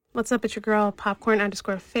What's up? It's your girl,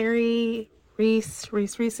 popcorn_fairy, Reese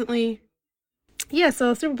recently. Yeah,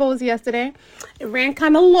 so Super Bowl was yesterday. It ran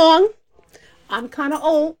kind of long. I'm kind of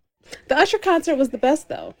old. The Usher concert was the best,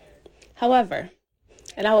 though. However,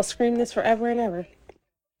 and I will scream this forever and ever,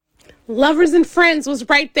 Lovers and Friends was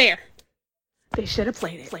right there. They should have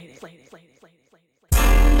played it.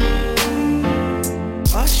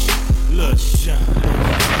 Usher, Lil Sean.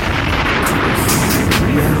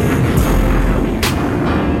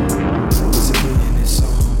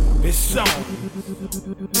 This song.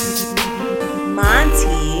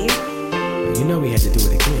 Monty. You know we had to do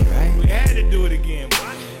it again, right? We had to do it again, boy.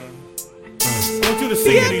 I want you to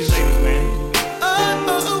sing to these ladies, man.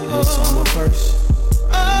 So I'm up first.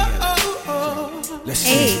 Let's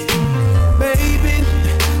see. Baby,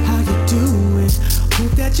 how you doing?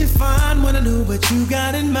 Hope that you're fine. Wanna know what you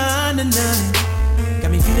got in mind tonight.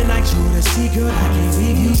 Got me feeling like you're the sea girl. I can't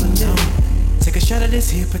leave you alone. Take a shot of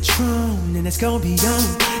this here Patron, and it's gonna be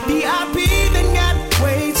on. VIP then got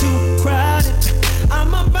way too crowded.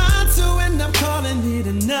 I'm about to end up calling it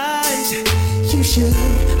a night. You should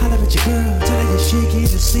holler at your girl, tell her you're shaking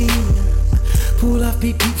the scene. Pull off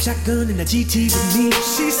beep beep shotgun in the GT with me.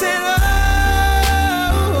 She said, oh,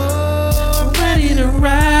 I'm ready to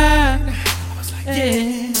ride. I was like,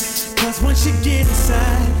 yeah. Cause once you get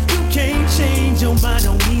inside, you can't change your mind.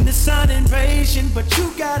 Don't mean to sound impatient, but you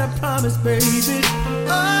gotta promise, baby.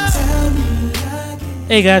 Oh, tell me again.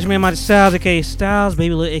 Hey guys, man, my Styles, aka Styles,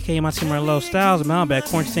 Baby Lil, aka my team Low Styles. I'm out back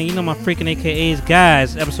quarantine. You know my freaking AKAs,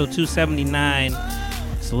 guys. Episode 279.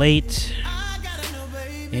 It's late.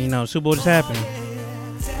 And you know, Super Bowl just happened.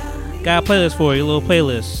 Got a playlist for you, a little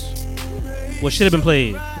playlist. What should have been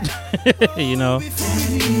played, you know.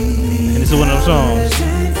 And this is one of those songs.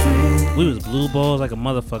 We was blue balls like a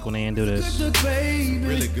motherfucker when they didn't do this.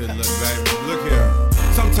 Really good look, baby. Look here.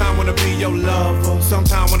 Sometime wanna be your lover,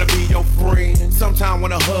 sometime wanna be your friend, sometime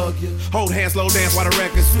wanna hug you, hold hands, slow dance while the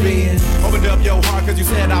record spin. Opened up your heart cause you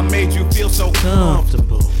said I made you feel so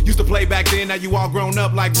comfortable. Used to play back then, now you all grown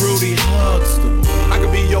up like Rudy Huxtable. I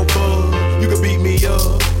could be your bug, you could beat me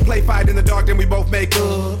up. Play fight in the dark, then we both make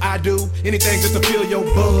up. I do anything just to feel your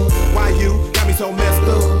bug. Why you got me so messed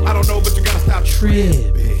up? I don't know, but you gotta stop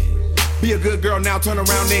tripping. Be a good girl now, turn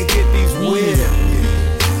around and get these whips.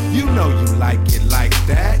 You know you like it like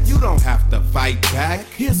that. You don't have to fight back.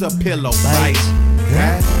 Here's a pillow fight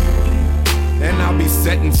that. And I'll be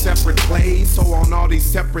setting separate plays. So on all these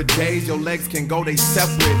separate days, your legs can go they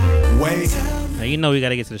separate ways. Now you know we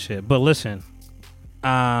gotta get to the shit. But listen,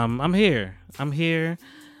 I'm here. We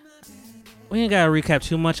ain't gotta recap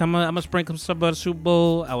too much. I'm gonna sprinkle some stuff about the Super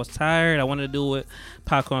Bowl. I was tired. I wanted to do it.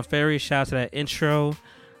 Popcorn Fairy. Shout out to that intro.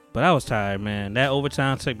 But I was tired, man. That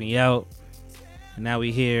overtime took me out. And now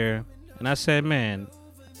we here. And I said, man,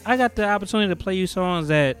 I got the opportunity to play you songs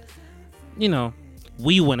that, you know,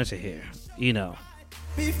 we wanted to hear. You know.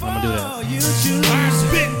 I'm gonna do that.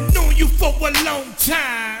 I've been on you for a long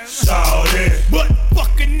time. Shawty. But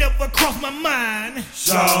fucking never crossed my mind.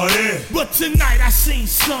 Shawty. But tonight I seen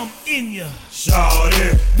some in you.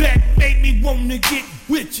 Shawty. That made me wanna get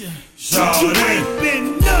with you. Shawty. You ain't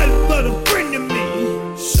been nothing but a friend to me.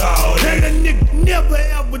 Shawty. And a nigga never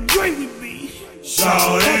ever dreamed with me.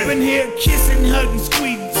 Shawty. Up in here kissing, hugging,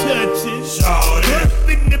 squeezing, touching. Shawty. Up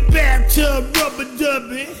in the bathtub, rubber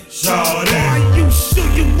dubbing. Shawty. Are you sure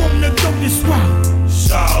you wanna go this route?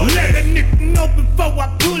 Shawty. Let a nigga know before I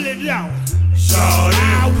pull it out. Shawty.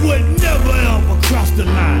 I would never ever cross the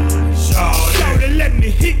line. Shawty. Shawty, let me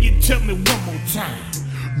hit you, tell me one more time.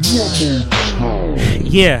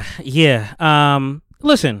 Yeah.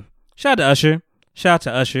 Listen, shout out to Usher. Shout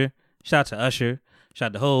out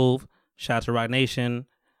to Hove. Shout out to Rock Nation.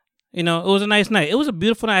 You know, it was a nice night. It was a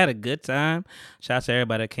beautiful night. I had a good time. Shout out to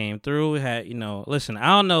everybody that came through. We had, you know, listen, I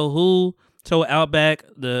don't know who told Outback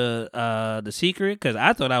the secret, because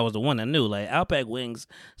I thought I was the one that knew. Like, Outback wings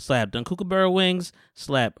slapped. Done Kookaburra wings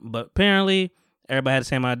slapped. But apparently, everybody had the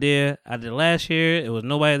same idea. I did it last year. It was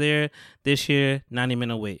nobody there. This year,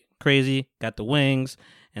 90-minute wait. Crazy. Got the wings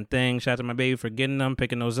and things. Shout out to my baby for getting them,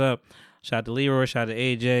 picking those up. Shout out to Leroy. Shout out to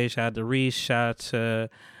AJ. Shout out to Reese. Shout out to...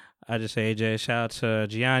 I just say AJ. Shout out to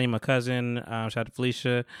Gianni, my cousin. Shout out to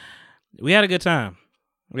Felicia. We had a good time.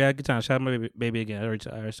 Shout out to my baby again. I already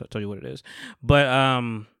told you what it is. But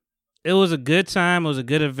it was a good time. It was a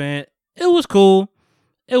good event. It was cool.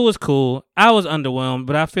 I was underwhelmed,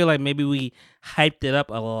 but I feel like maybe we hyped it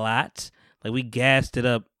up a lot. Like, we gassed it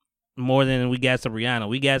up more than we gassed up Rihanna.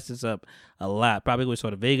 We gassed this up a lot. Probably we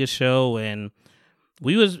saw the Vegas show, and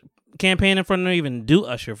we was campaigning for them to even do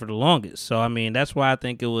Usher for the longest. So, I mean, that's why I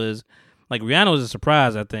think it was, like, Rihanna was a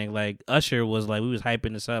surprise, I think. Like, Usher was like, we was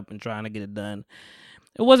hyping this up and trying to get it done.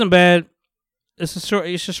 It wasn't bad. It's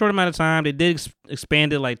a short amount of time. They did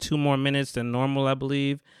expand it like 2 more minutes than normal, I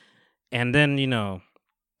believe. And then,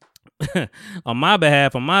 on my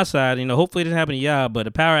behalf, on my side, hopefully it didn't happen to y'all, but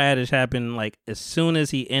the power outage happened like as soon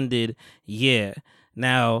as he ended. Yeah.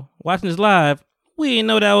 Now, watching this live, we didn't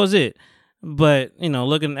know that was it. But,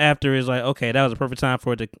 looking after is like, okay, that was a perfect time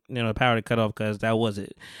for it to, the power to cut off because that was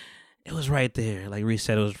it. It was right there. Like Reese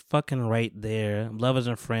said, it was fucking right there. Lovers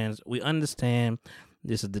and friends. We understand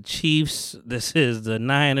this is the Chiefs. This is the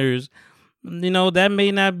Niners. That may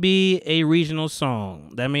not be a regional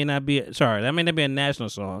song. That may not be a national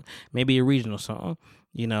song. Maybe a regional song,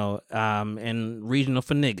 and regional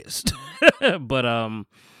for niggas. But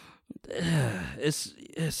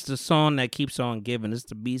it's the song that keeps on giving. It's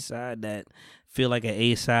the B-side that feel like an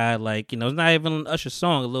A-side. Like, it's not even an Usher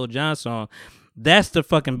song, a Lil Jon song. That's the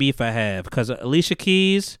fucking beef I have. Because Alicia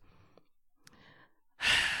Keys,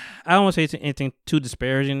 I don't want to say anything too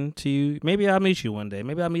disparaging to you. Maybe I'll meet you one day.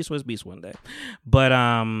 Maybe I'll meet Swiss Beats one day. But,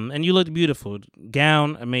 and you looked beautiful.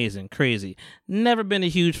 Gown, amazing, crazy. Never been a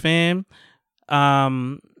huge fan.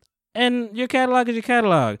 And your catalog is your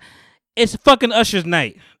catalog. It's fucking Usher's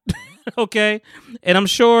night. Okay? And I'm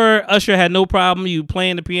sure Usher had no problem you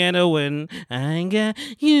playing the piano and I ain't got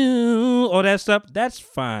you, all that stuff. That's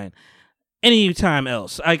fine. Anytime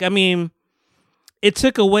else. It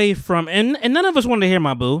took away from, and none of us wanted to hear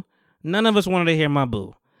my boo. None of us wanted to hear my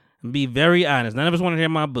boo. Be very honest. None of us wanted to hear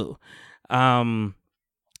my boo.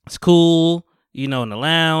 It's cool, in the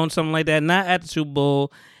lounge, something like that. Not at the Super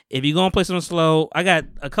Bowl. If you're going to play something slow, I got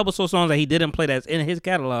a couple slow songs that he didn't play that's in his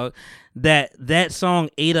catalog that song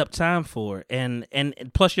ate up time for. And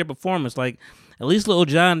plus your performance, like, at least Lil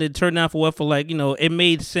Jon did turn down for what for, like, it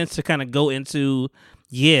made sense to kind of go into,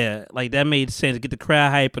 like, that made sense, get the crowd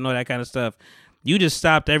hype and all that kind of stuff. You just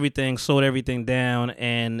stopped everything, slowed everything down,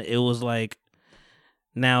 and it was like,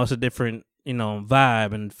 now it's a different,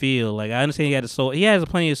 vibe and feel. Like, I understand he has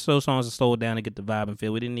plenty of slow songs to slow it down to get the vibe and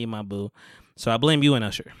feel. We didn't need my boo. So I blame you and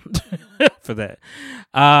Usher for that.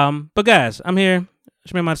 But guys, I'm here.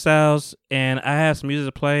 Shmee My Styles, and I have some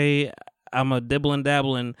music to play. I'm a dibble and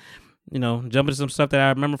dabble and, jump into some stuff that I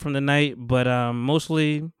remember from the night, but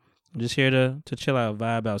mostly I'm just here to chill out,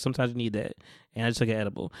 vibe out. Sometimes you need that. And I just took an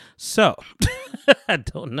edible. So, I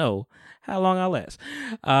don't know how long I'll last.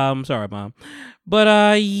 Sorry, Mom.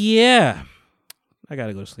 But, yeah. I got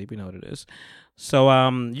to go to sleep. You know what it is. So,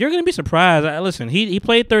 you're going to be surprised. Listen, he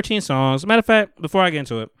played 13 songs. Matter of fact, before I get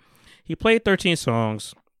into it, he played 13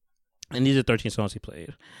 songs. And these are 13 songs he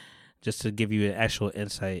played. Just to give you an actual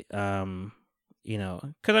insight. Because,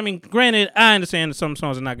 granted, I understand that some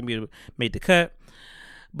songs are not going to be made the cut.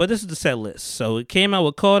 But this is the set list. So, it came out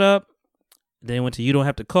with Caught Up. Then went to You Don't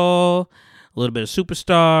Have to Call, a little bit of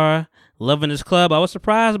Superstar, Loving This Club. I was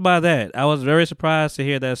surprised by that. I was very surprised to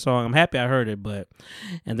hear that song. I'm happy I heard it,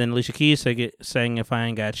 and then Alicia Keys sang If I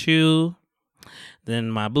Ain't Got You.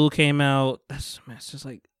 Then My Boo came out. It's just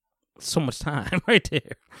like so much time right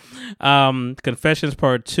there. Confessions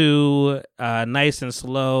Part 2, Nice and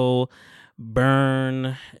Slow,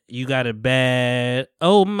 Burn, You Got It Bad,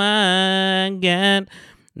 Oh My God.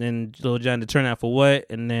 And then Lil Jon to Turn Out For What,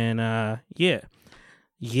 and then yeah.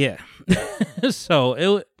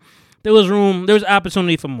 So there was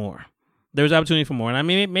opportunity for more. And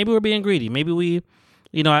maybe we're being greedy. Maybe we,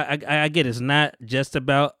 I get it. It's not just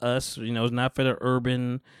about us. It's not for the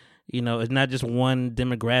urban. It's not just one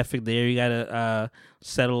demographic there. You gotta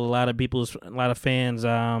settle a lot of fans'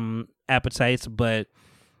 appetites. But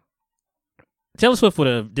Taylor Swift would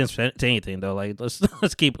have done to anything though. Like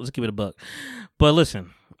let's keep it a buck. But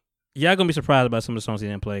listen. Y'all gonna be surprised about some of the songs he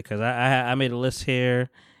didn't play because I made a list here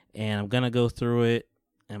and I'm gonna go through it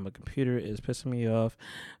and my computer is pissing me off,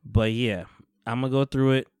 but yeah, I'm gonna go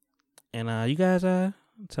through it and you guys tell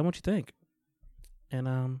me what you think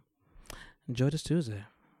and enjoy this Tuesday.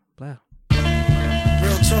 Blah.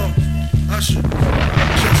 Real talk, Usher.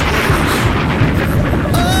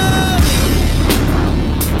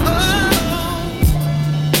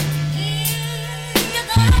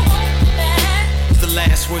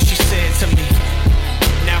 Last word she said to me.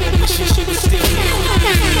 Now I'm wishing she was still here with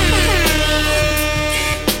me.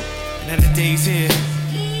 Now the day's here.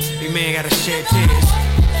 We may gotta shed tears.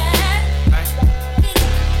 Right?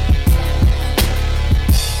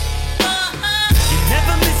 You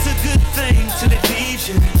never miss a good thing till it leaves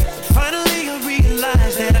you. Finally I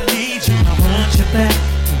realize that I need you. I want you back.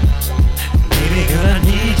 Baby girl, I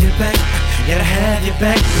need you back. Gotta have you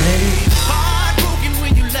back, baby. Heartbroken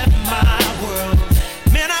when you left my world.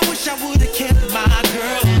 I would've kept my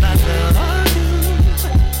girl. I love you.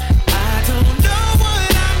 I don't know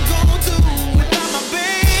what I'm gonna do without my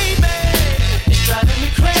baby. It's driving me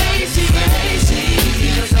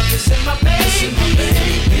Because I'm missing my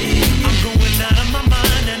baby. I'm going out of my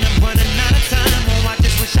mind and I'm running out of time. Oh, I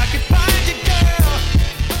just wish I could find you,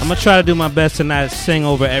 girl. I'm gonna try to do my best to not sing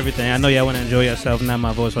over everything. I know y'all want to enjoy yourself, not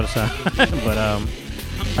my voice all the time, but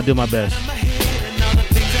I do my best.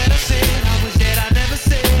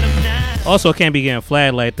 Also, can't be getting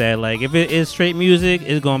flagged like that. Like, if it is straight music,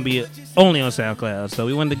 it's gonna be only on SoundCloud. So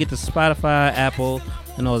we wanted to get to Spotify, Apple,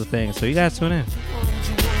 and all the things. So you guys tune in.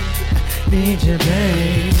 Need you,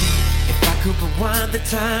 babe. If I could rewind the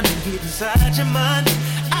time and get inside your mind,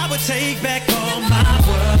 I would take back all my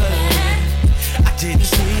words. I didn't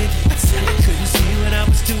see it, I couldn't see what I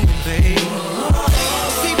was doing, babe.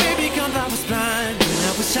 See, baby, cause I was blind, and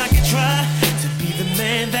I wish I could try to be the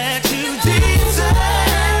man that you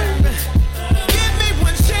deserve. Give me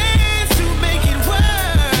one chance to make it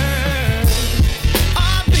work.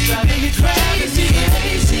 Oh, baby, you're crazy.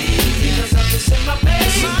 Because I'm missing my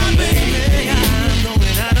baby. I'm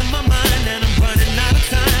going out of my mind and I'm running out of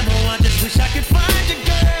time. Oh, I just wish I could find you,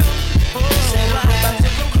 girl. Oh, I'm about to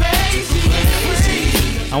go crazy.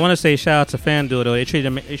 I want to say shout out to FanDuel though. They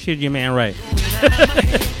treated your man right.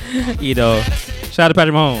 You know, shout out to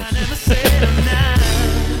Patrick Mahomes.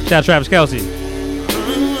 Shout out to Travis Kelce.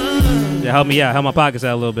 Yeah, help me out, help my pockets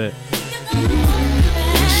out a little bit.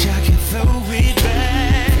 Wish I could throw it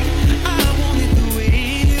back. I want it the way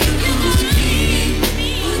it used to be.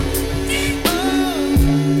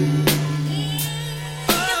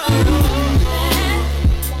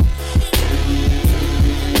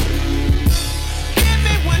 Give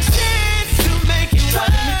me one chance to make it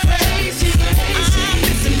work.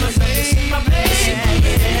 I'm missing my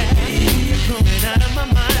baby. You're going out of my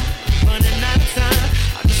mind, running out of time.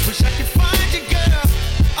 I just wish I could find you, girl.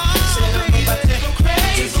 Oh, baby, go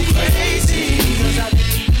crazy. Because I've been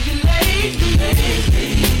keeping you lately.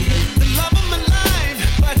 The love of my life,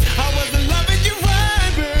 but I wasn't loving you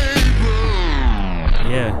right,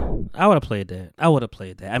 baby. Yeah, I would have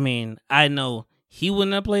played that. I mean, I know he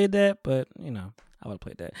wouldn't have played that, but you know, I would have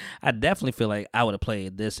played that. I definitely feel like I would have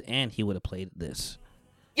played this, and he would have played this.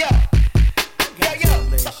 Yo.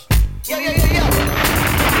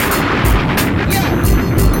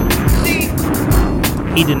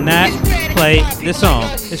 He did not play this song.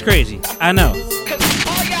 It's crazy. I know. Cause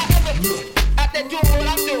all y'all ever out there doing what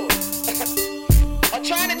I'm doing, or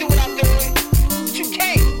trying to do what I'm doing, but you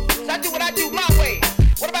can't. Cause I do what I do my way.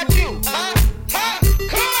 What about you? Huh?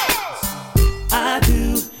 Come on! I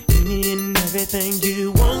do any and everything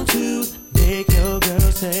you want to make your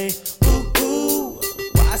girl say, ooh, ooh,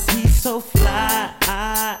 why's he so fly?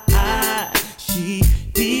 She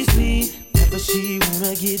beats me, never she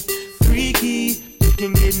wanna get freaky. You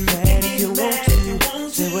can get mad if you want to,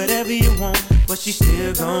 say whatever you want, but she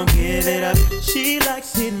still gon' give it up. She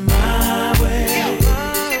likes it my way,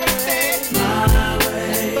 my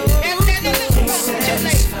way. Can't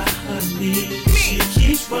satisfy her need. She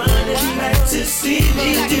keeps running back to see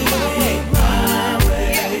me do it my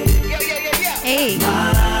way. Hey.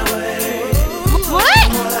 My way. What?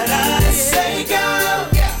 What I say, girl,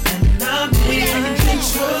 and I'm in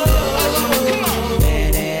control.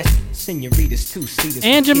 Badass senoritas, two-seaters.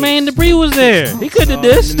 And Jermaine Dupri was there. He could have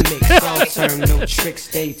dissed. Turn no tricks,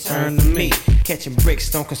 they turn to me. Catching bricks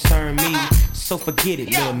don't concern me. So forget it,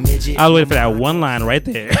 little midget. I was waiting for that one line right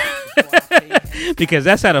there. Because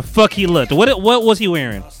that's how the fuck he looked. What was he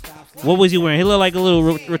wearing? What was he wearing? He looked like a little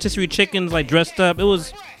rotisserie chickens, like dressed up. It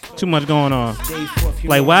was too much going on.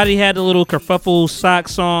 Like, why did he have the little kerfuffle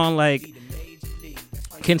socks on, like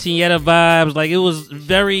quinceañera vibes? Like, it was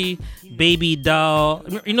very baby doll.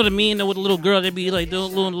 You know what I mean? With a little girl, they'd be like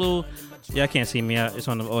doing little. Yeah, I can't see me. It's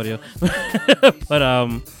on the audio. But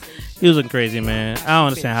he was looking crazy, man. I don't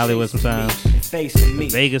understand Hollywood sometimes.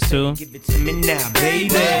 Vegas too. Give it to me now,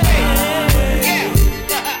 baby.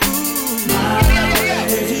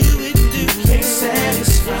 Can't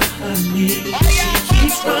satisfy her need. She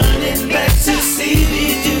keeps running back to see me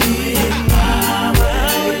do it my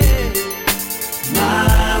way,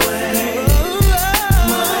 my way.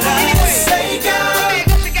 What I say, girl,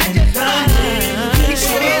 and I'm in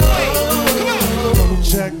control.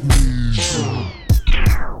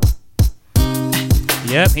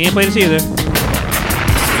 Yep, he ain't played this either.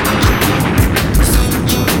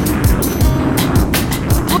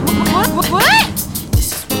 What?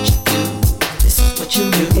 This is what you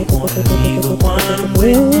do. Wanna be the one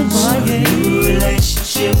with my new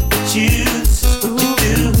relationship with you. This is what you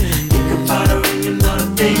do. You can follow and you know the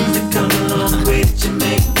things that come along with you.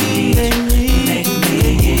 Make me, yeah,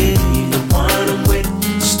 the one I'm with.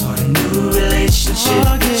 Start a new relationship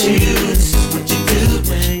with you. This is what you do.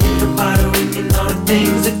 You can follow and you know the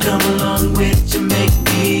things that come along with you. Make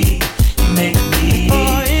me.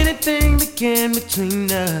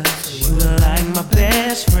 between us. You were like my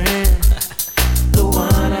best friend, the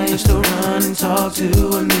one I used to run and talk to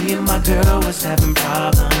when me and my girl was having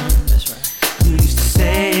problems. That's right. You used to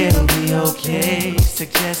say it'll be okay,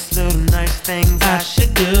 suggest little nice things I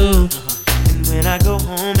should do. And when I go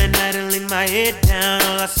home at night and lay my head down,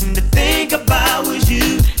 all I seem to think about was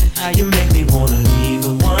you and how you make me wanna leave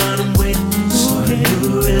the one I'm with. Start a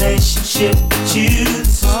new relationship with you.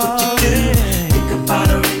 This is what you do. Think about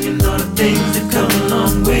her and you know the things that come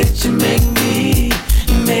along with you. Make me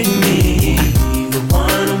leave the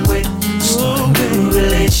one I'm with. Start a new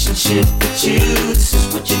relationship with you. This is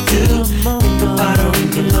what you do. Think about her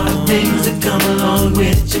and you know the things that come along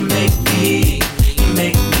with you. Make me.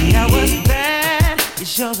 Now what's bad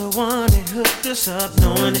is you're the one that hooked us up,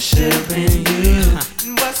 knowing it should've been you.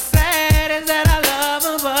 And what's sad is that I love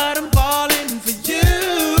her, but I'm falling for you.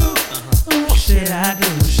 What should I do?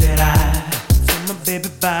 Should I tell my baby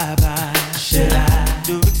bye-bye? Should I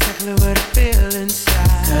do exactly what I feel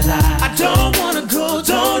inside? 'Cause I don't wanna go,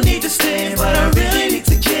 don't need to stay, but I really need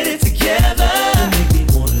to get it together. You make me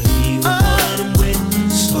wanna leave the one I'm with.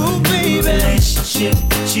 Start a new relationship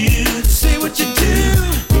with you. Say what you do.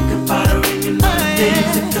 Think about her and you know the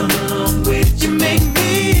things that come along with you. Make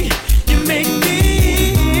me the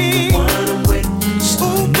one I'm with.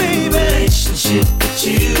 Oh baby, relationship with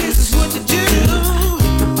you. This is what you do.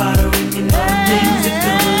 Think about her and you know the things that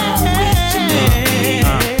come along with you. Make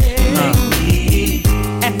me.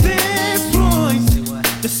 At this point,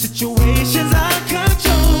 the situation's out of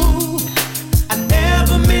control. I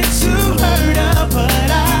never meant to hurt her, but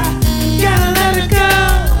I gotta let her go.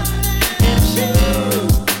 And you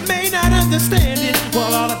may not understand it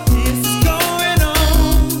while all of this is going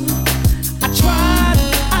on. I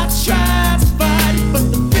tried to fight it, but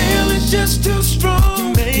the feeling's just too strong.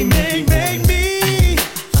 You make me.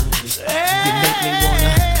 You make me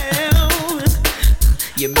wanna.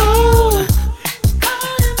 You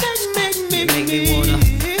make me wanna.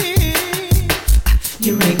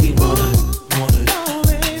 You make me wanna.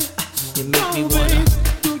 You make me wanna.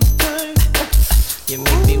 You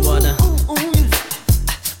make me wanna.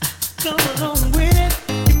 Come along with it.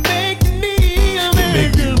 You make me.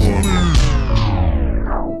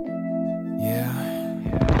 Yeah.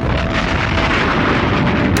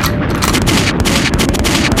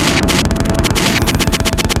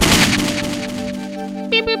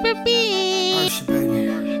 Ursher, baby.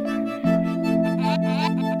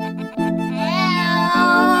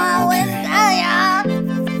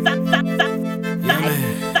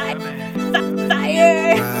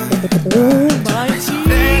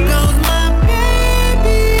 There goes my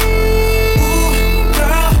baby. Ooh,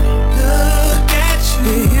 girl, look at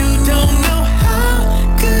you. You don't know how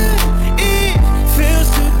good it feels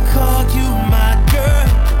to call you my girl.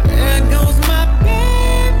 There goes my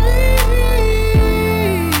baby.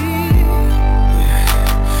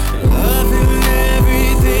 Loving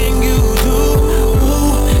everything you do.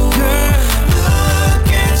 Ooh, girl, look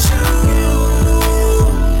at you.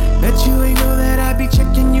 Bet you ain't know that I be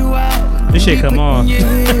checking you out. This shit come on.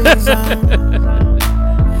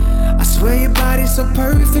 I swear your body's so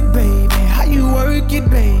perfect, baby. How you work it,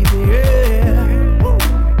 baby, yeah.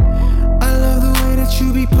 I love the way that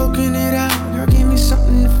you be poking it out. Girl, give me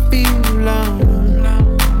something to feel on.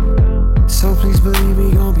 So please believe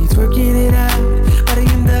we gon' be twerking it out by the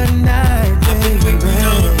end of the night, baby.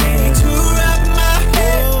 To wrap my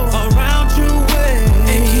head around your waist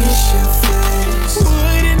and kiss your face.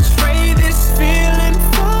 Wouldn't trade this feeling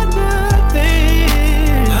for nothing.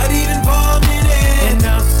 Not even for a minute. And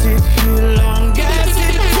I'll sit here long as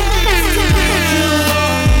it takes to get you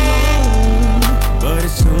home. But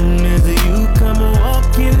as soon as you come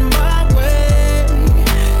walking my way,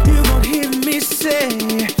 you gon' hear me say,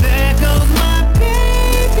 there goes my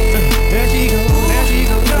baby. There she go, there she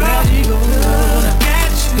go, there she go. Look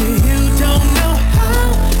at you. You don't know how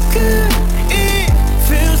good it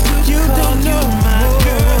feels to you don't know my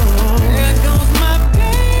girl. There goes my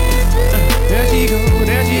baby. There she go,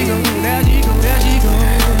 there she go, there she go, there she go.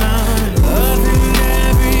 Loving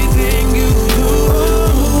everything you do,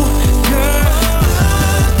 girl.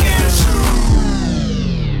 Look at you.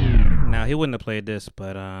 Now he wouldn't have played this,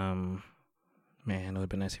 but man, it would have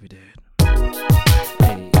been nice if he did.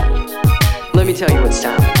 Hey. Let me tell you what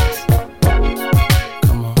style is.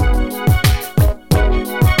 Come on.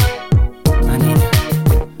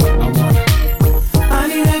 I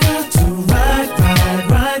need a girl to ride.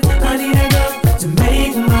 I need a girl to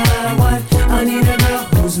make my wife. I need a girl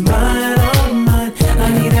who's mine, all mine. I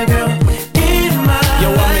need a girl in my Yo,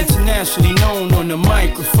 I'm life. internationally known on the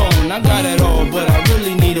microphone. I got it all, but I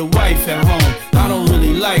really need a wife at home. I don't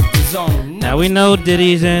really like the zone. Now we know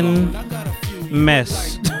Diddy's in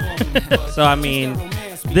mess. So I mean,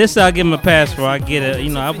 this I'll give him a pass for. I get it. You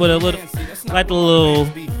know, I put a little, like the little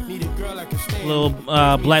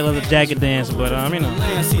black leather jacket dance, but you know,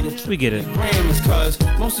 we get it. Cause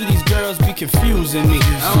most of these girls be confusing me.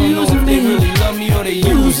 I don't know if they really love me or they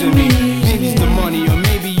using me. Maybe it's the money or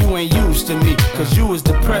maybe you ain't used to me. Cause you was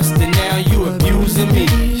depressed and now you abusing me.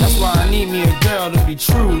 That's why I need me a girl to be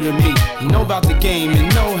true to me. Know about the game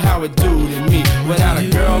and know how it do to me. Without a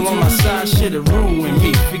girl on my side, shit'll ruin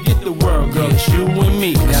me. Forget the world, girl, it's you and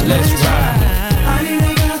me. Now let's ride. I need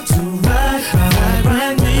a girl to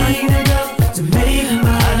ride me. I need a girl to make my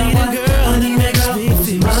I need a girl that makes me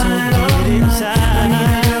feel so good inside. I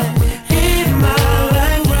need a girl in my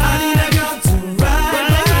life. I need a girl to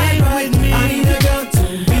ride with me. I need a girl to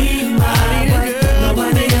be my girl.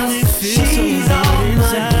 Nobody else, she's all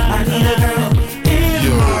mine. I need a girl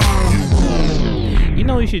in my. You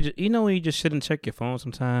know, you know when you just sit and check your phone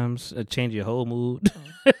sometimes, change your whole mood.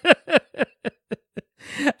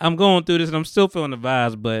 I'm going through this and I'm still feeling the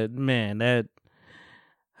vibes, but man, that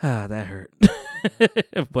hurt.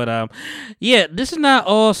 But yeah, this is not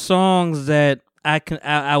all songs that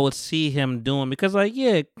I would see him doing, because like,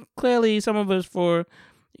 yeah, clearly some of it's for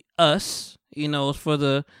us, you know, it's for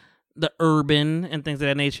the urban and things of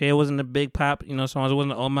that nature. It wasn't the big pop, you know, songs. It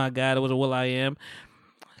wasn't Oh My God, it was a Will I Am.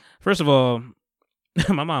 First of all,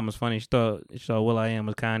 my mom was funny. She thought Will I Am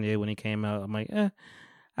was Kanye when he came out. I'm like,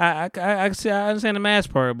 I understand the mass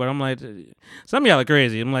part, but I'm like, some of y'all are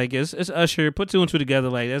crazy. I'm like, it's Usher. Put two and two together.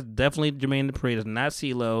 Like, that's definitely Jermaine Dupri. That's not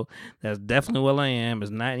CeeLo. That's definitely Will I Am. It's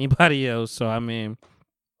not anybody else. So I mean,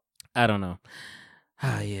 I don't know.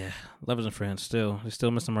 Yeah, Lovers and Friends. They're still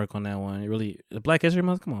missing mark on that one. It really, Black History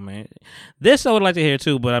Month. Come on, man. This I would like to hear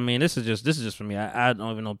too, but I mean, this is just for me. I don't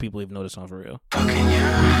even know if people even know this song for real.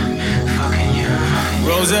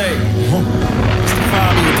 Rose, what's the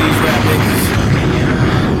problem with these rap niggas?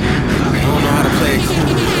 I don't know how to play it cool.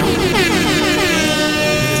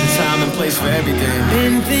 There's a time and place for everything.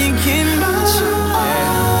 Been thinking about you.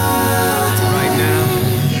 Right now,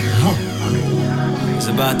 it's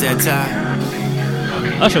about that time.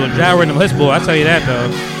 Usher was gyrating them his boy. I tell you that though.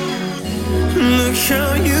 Look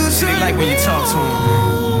how you They like when you talk to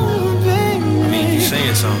them. I mean, you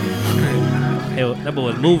saying something. Hey, that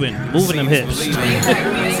boy was moving them hips.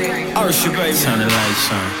 Ursher, baby. Sounded like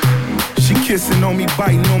son. She kissing on me,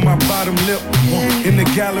 biting on my bottom lip. In the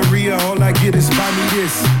Galleria, all I get is buy me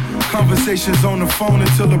this. Conversations on the phone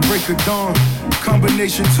until the break of dawn.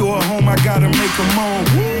 Combination to her home, I gotta make her moan.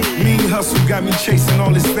 Mean hustle got me chasing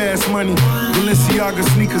all this fast money. Balenciaga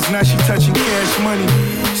sneakers, now she touching cash money.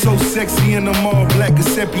 So sexy in them all black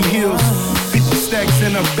Giuseppe heels. 50 stacks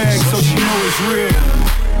in her bag, so she know it's real.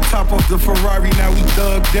 Top off the Ferrari, now we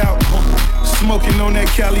thugged out. Smoking on that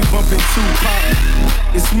Cali, bumping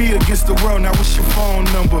Tupac. It's me against the world, now what's your phone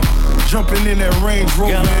number? Jumping in that Range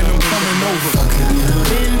Rover and I'm coming over.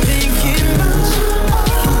 been thinking about you.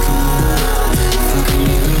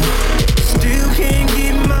 Still can't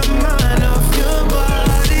get my mind off your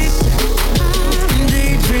body.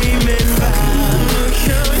 Daydreaming about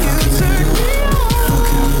how you turn me on.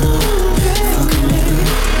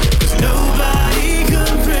 'Cause nobody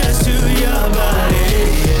compares to your body.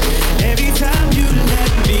 Every time you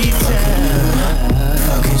let me down.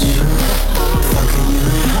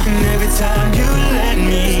 And every time you let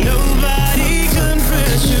me, nobody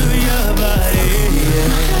compares to your body.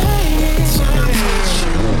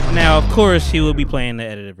 Now, of course, he will be playing the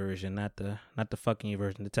edited version, not the fucking you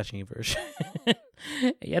version, the touching you version.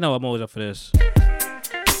 Yeah, no, I'm always up for this.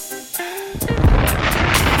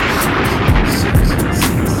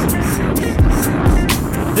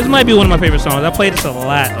 This might be one of my favorite songs. I played this a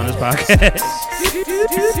lot on this podcast.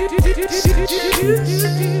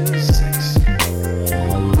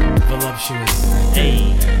 Voluptuous.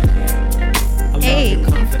 Hey. I love Hey. your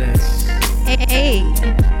confidence. Hey.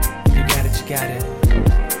 You got it, you got it.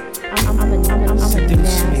 I'm a Seduce me,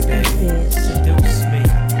 nasty baby. bitch. Seduce me.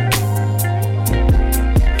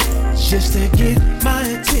 Just to get my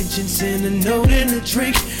attention, send a note and a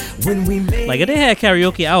drink. When we made Like, if they had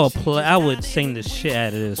karaoke, I would sing the shit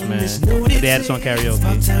out of this, man. If they had this on about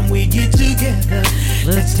karaoke. time we get together.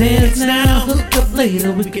 Let's dance now, hook up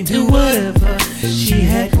later, we can do whatever. She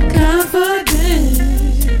had confidence.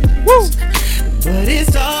 Woo! But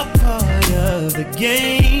it's all part of the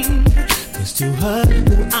game. Cause to her,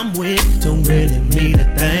 who I'm with don't really mean a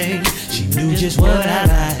thing. She knew just what I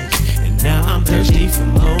like, and now I'm thirsty for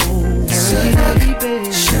more. Say,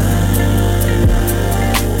 baby,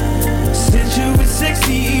 since you were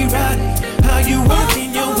sexy, erotic, how you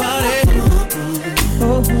working your body?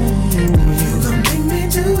 Oh, you gon' make me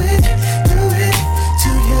do it to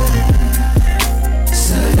you.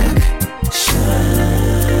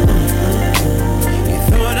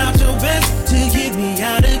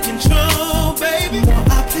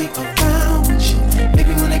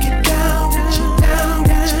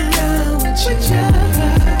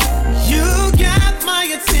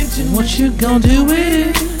 gon' do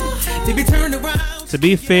it. They be turned around. To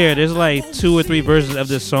be fair, there's like 2 or 3 versions of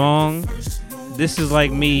this song. This is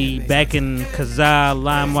like me back in Kazaa,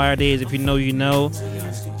 LimeWire days. If you know, you know.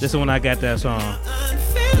 This is when I got that song.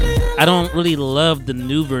 I don't really love the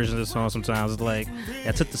new version of the song sometimes. It's like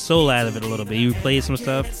I took the soul out of it a little bit. You replayed some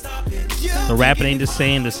stuff. The rapping ain't the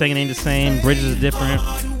same. The singing ain't the same. Bridges is different.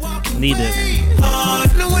 Need it.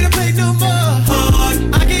 No way to play no more.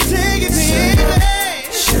 I can't take it, baby.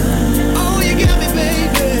 Oh, you got me,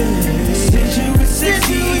 baby. Since you were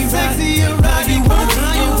sexy, you body, you want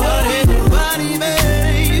it, body,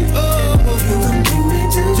 babe. Oh,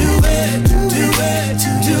 do it,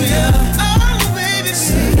 yeah. Oh, baby,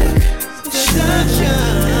 sunshine.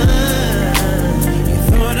 You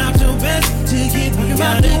throwing out your best to get me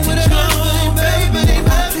out of control, baby.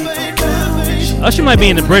 Usher might be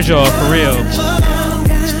in the bridge off for real.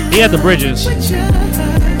 He had the bridges. Baby,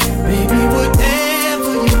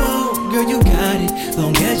 whatever you want, girl, you got it.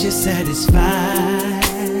 Long as you're satisfied.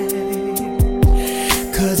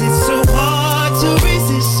 Cause it's so hard to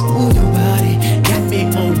resist. Ooh, your body got me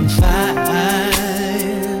on fire.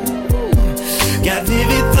 Got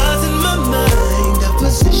vivid thoughts in my mind of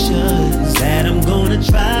positions that I'm gonna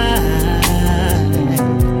try.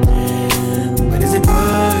 But is it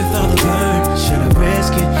worth all the burn? Should I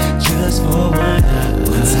risk it just for one night?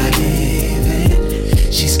 Once I give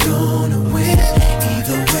it, she's gonna win.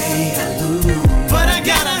 Either way I lose, but I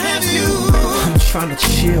gotta have you. I'm trying to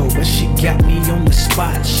chill, but she got me on the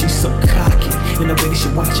spot. She's so cocky, and the way she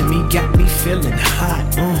watching me got me feeling hot.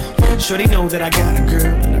 Sure they know that I got a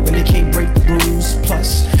girl, and I really can't break the rules.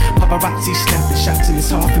 Plus, paparazzi snapping shots, and it's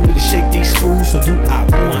hard for me to shake these fools. So do I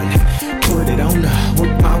one, put it on her,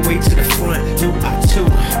 work my way to the front. Do I two,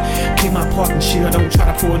 play my part and chill, don't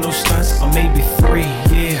try to pull no stunts. Or maybe 3,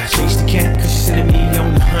 yeah, chase the cat, cause she's sending me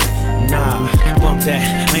on the hunt. Nah, bump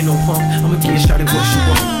that, ain't no pump, I'ma get started what she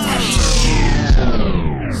want.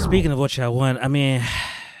 Speaking of what y'all want, I mean,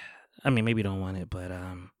 maybe you don't want it, but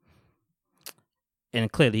and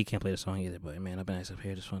clearly you can't play the song either. But man, I've been nice up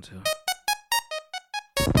here this one too.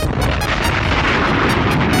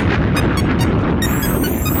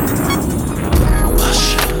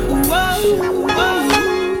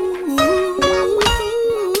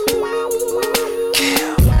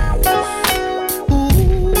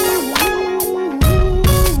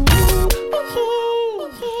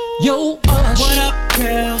 Yo, what up,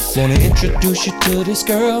 girl? Wanna introduce you to this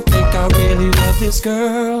girl. Think I really love this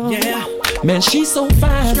girl. Yeah. Man, she's so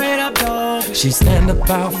fine. Straight up, dog. She stand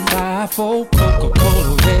about 5'4",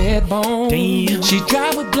 Coca-Cola red bone. Damn. She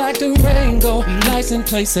drive with black Durango. License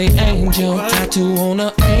plate say Angel. What? Tattoo on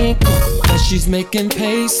her ankle. But she's making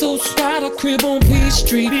pesos. Got a crib on Peach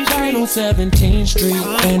Street. Right on 17th Street.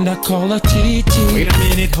 And I call her TT. Wait a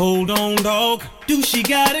minute, hold on, dog. Do she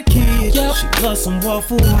got a kid? Yep. She loves some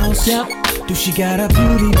Waffle House. Yep. Do she got a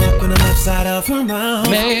booty mark on the left side of her mouth?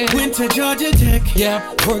 Man. Went to Georgia Tech.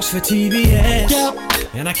 Yep. Works for TBS. Yep.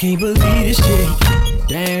 And I can't believe this chick.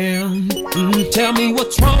 Damn. Tell me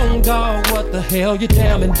what's wrong, dog. What the hell you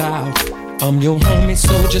damning about? I'm your homie,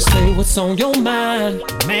 so just say what's on your mind.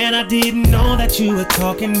 Man, I didn't know that you were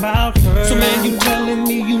talking about her. So man, you telling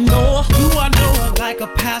me you know her? Do I know her like a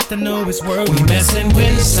pastor know his word? We messing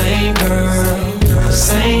with the same girl, the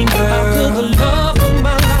same girl. How could the love of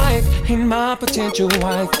my life ain't my potential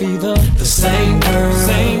wife either? The same girl,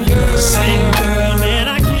 same girl, same girl. Man,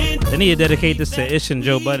 I can't. They need to dedicate this to Ish and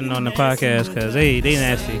Joe Budden on the podcast because they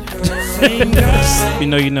nasty.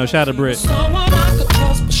 You know. Shout out to Britt.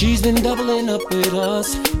 She's been doubling up with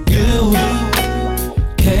us. You,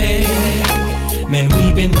 hey, man,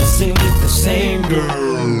 we've been messing with the same girl.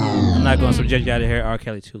 I'm not going to subject you out of here, R.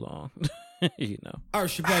 Kelly, too long. You know.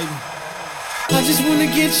 Ursher, baby. I just want to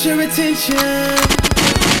get your attention.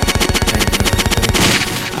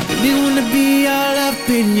 I really want to be all up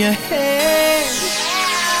in your head.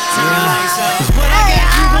 But I got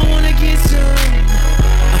you, I want to get some.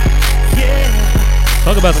 Yeah.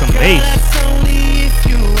 Talk about some bass. That's only if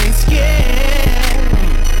you ain't scared.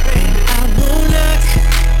 And I won't knock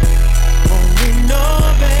on your door,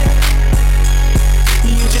 babe.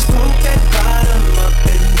 You just poke that bottom up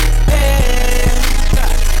in your bed.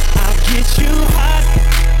 I'll get you hot.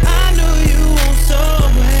 I know you want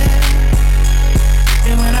somewhere.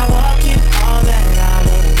 And when I walk in, all that I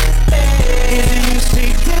want is you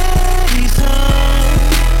say, Daddy's home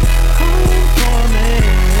for me.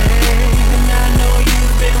 And I know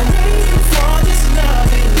you've been waiting for this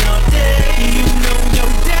loving all day. You know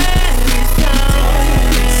your daddy's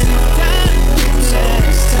coming. So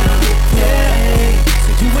it's time to play.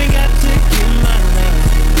 So you ain't got to give my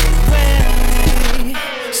love away.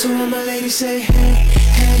 So all my ladies say, hey,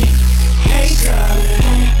 hey, hey.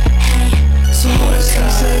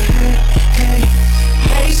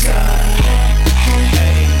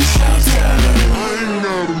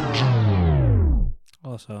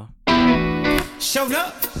 So Showed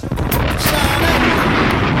up. Showed up.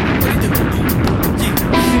 What do you do?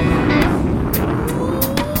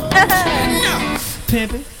 No.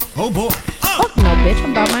 Pimpin'. Oh boy. Fuck no, bitch.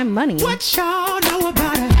 I'm about my money. What y'all know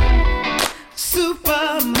about a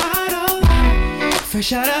supermodel?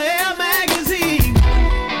 Fresh out of Elle magazine.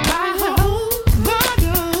 Buy her own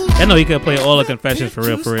models. I know you could play all the confessions for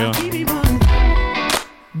real, for real.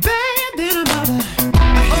 Bad than a mother.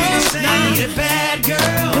 I need a bad girl.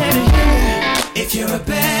 If you're a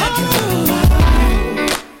bad girl.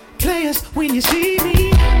 Players, when you see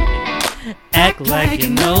me, Act like you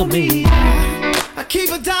know me. I keep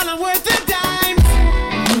 $1 worth of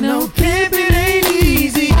dimes. You know pimping ain't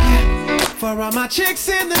easy. For all my chicks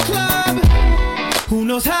in the club, who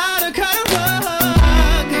knows how to cut a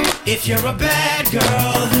rug? If you're a bad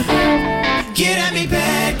girl, get at me,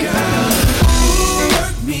 bad girl. Ooh,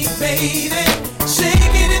 work me, baby.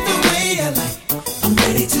 Shaking it the way I like. I'm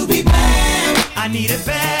ready to be bad. I need a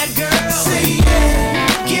bad girl. Say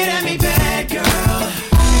yeah. Get at me, bad girl.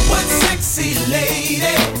 What sexy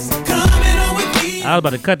ladies coming on with me? I was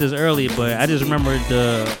about to cut this early, but I just remembered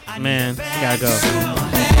the man. Gotta go.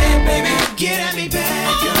 Bad, baby. Get at me,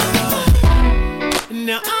 bad girl.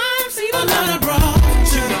 Now I've seen a lot of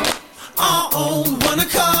bras, you know, all on one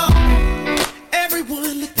accord.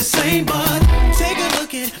 Everyone look the same, but take a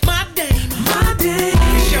look at my dame. My dame.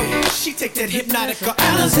 Yo, she take that hypnotic or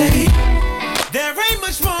Alizé. There ain't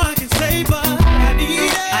much more I can say, but I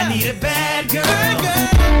need a bad girl.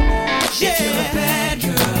 Yeah. If you're a bad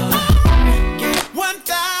girl. Get 1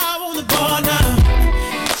 thou on the bar now.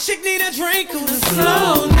 Chick need a drink on the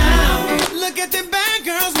floor now. Look at them bad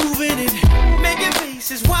girls moving it, making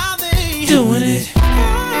faces while they doing it.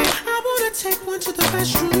 I wanna take one to the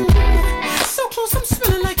restroom. So close, I'm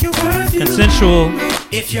smelling like your perfume. Consensual.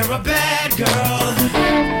 If you're a bad girl,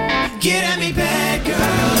 get at me, bad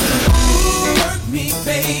girl. Ooh, work me,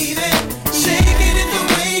 baby. Shaking it the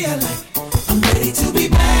way I like. I'm ready to be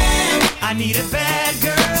bad. I need a bad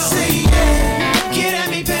girl. Say yeah. Get at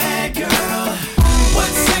me, bad girl. What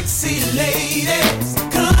sexy ladies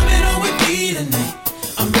coming on with me tonight?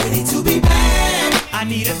 I'm ready to be bad. I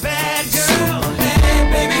need a bad girl. So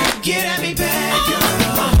bad, baby. Get at me, bad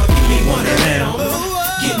girl. Give me one of them.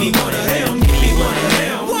 Give me one of them. Give me one of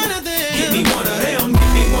them. One of them. Give me one of them.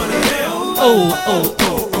 Give me one of them. Oh, oh,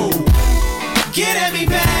 oh, oh. Get at me,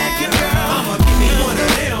 bad girl. Give me one of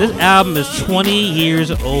them. This album is 20 years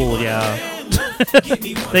old, y'all.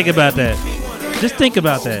 Think about that. Just think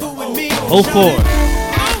about that. 04.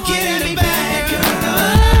 Get at me, bad girl.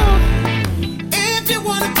 If you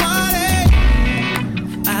wanna party,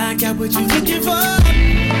 I got what you're looking for.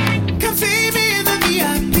 Come see me in the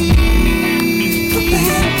VIP.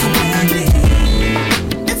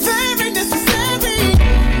 It's very necessary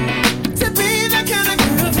to be that kind of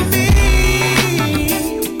girl for me.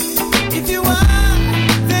 If you are,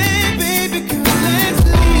 then baby girl, let's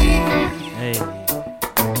leave. Hey.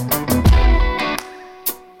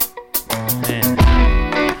 Man.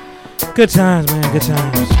 Good times, man. Good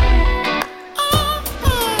times.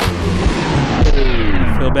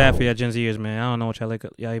 Feel bad for y'all Gen Zers, man. I don't know what y'all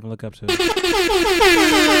even look up to.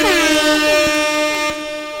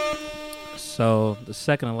 So the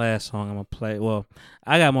second and last song I'm gonna play. Well,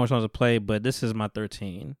 I got more songs to play, but this is my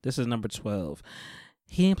 13. This is number 12.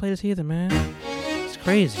 He didn't play this either, man. It's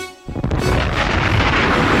crazy.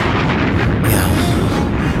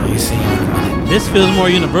 You see, This feels more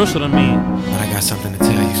universal to me. but I got something to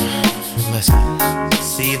tell you. Listen.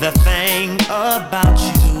 See, the thing about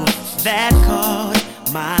you that caught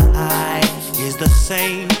my eye is the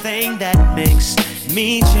same thing that makes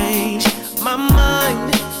me change my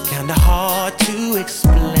mind. Kinda hard to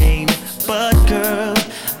explain, but girl,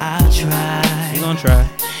 I'll try. You gonna try?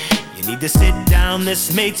 You need to sit down,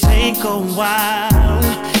 this may take a while.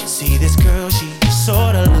 See this girl, she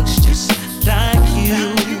sorta looks just like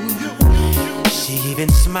you. She even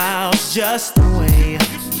smiles just the way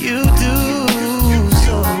you do.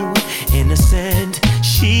 So innocent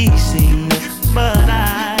she seemed, but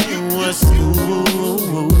I was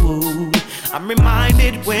fooled. I'm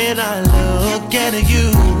reminded when I look at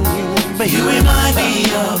you, but you remind me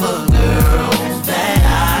of a girl that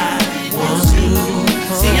I once knew.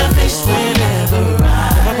 See your face whenever I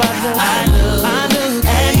look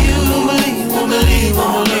at you.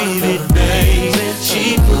 Won't believe it, baby.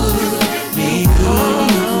 She put me through.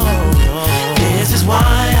 This is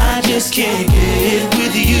why I just can't get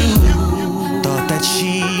with you. Thought that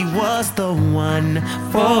she was the one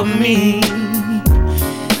for me,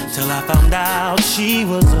 till I found out she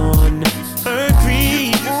was on her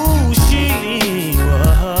creep. Ooh, she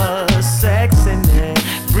was sexing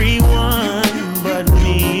everyone but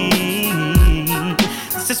me.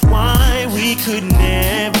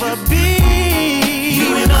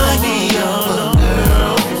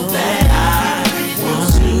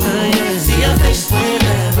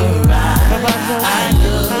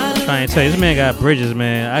 I ain't tell you, this man got bridges,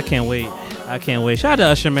 man. I can't wait. Shout out to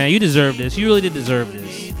Usher, man. You deserve this. You really did deserve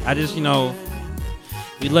this. I just,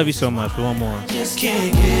 we love you so much. We want more. Just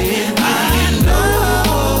can't get I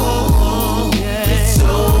know it's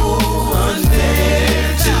so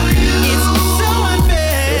unfair to you. It's so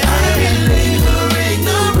unfair. I've been labor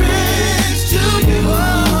ignorance to you.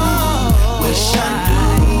 Wish I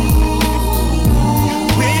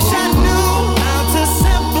knew how to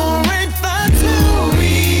separate the two.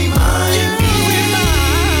 Remind me.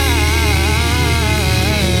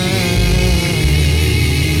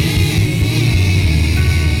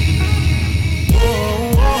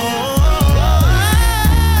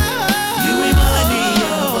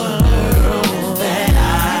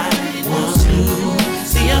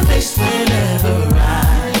 Whenever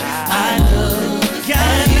I look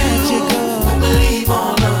at you, won't believe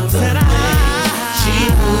all of the things she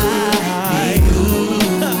put me through.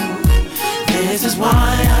 This is why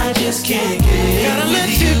I just can't get gotta let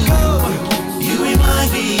you go. You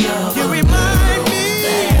remind me of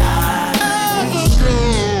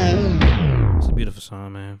It's a beautiful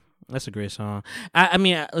song, man. That's a great song. I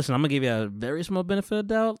mean, listen, I'm gonna give you a very small benefit of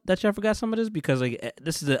doubt that y'all forgot some of this because like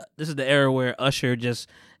this is the era where Usher just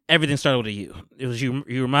everything started with a you. It was you.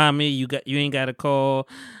 You remind me. You ain't got a call.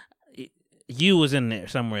 You was in there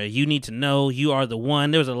somewhere. You need to know. You are the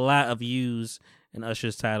one. There was a lot of yous in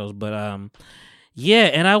Usher's titles, but yeah.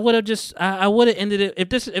 And I would have just I would have ended it if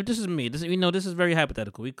this is me. This this is very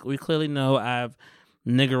hypothetical. We clearly know I've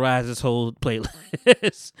niggerized this whole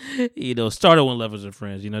playlist. Started when lovers and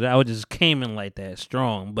friends. I would just came in like that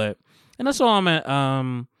strong. But and I saw him at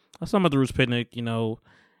the Roots Picnic.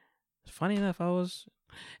 Funny enough,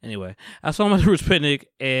 Anyway, I saw him at the Roots Picnic,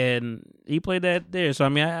 and he played that there. So I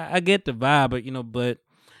mean, I get the vibe, but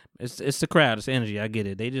it's the crowd, it's the energy. I get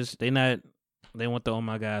it. They want the oh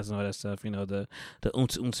my guys and all that stuff. The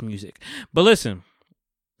oons music. But listen,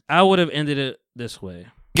 I would have ended it this way.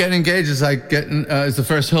 Getting engaged is like is the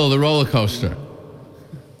first hill of the roller coaster,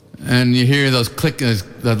 and you hear those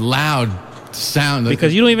the loud sound.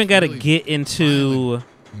 Because you don't even got to get into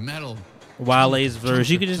metal. Wale's verse.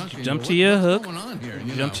 You can just jump to your hook,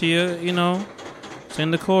 jump to your, sing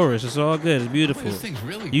the chorus. It's all good. It's beautiful. This thing's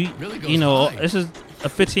really goes this is a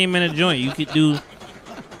 15-minute joint. You could do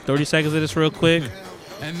 30 seconds of this real quick.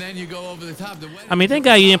 And then you go over the top. I mean, thank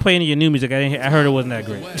God you didn't play any of your new music. I heard it wasn't that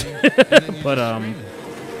great. But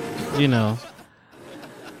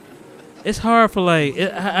it's hard for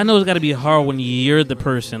I know it's got to be hard when you're the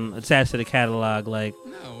person attached to the catalog. No,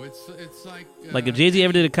 it's like if Jay-Z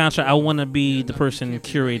ever did a contract, I want to be the person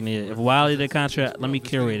curating it. If Wiley did a contract, let me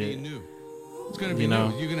curate it. It's gonna be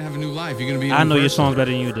new. You're gonna have a new life. You're gonna be. I know your songs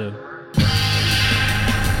better than you do.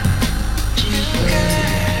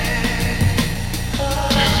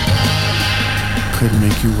 Could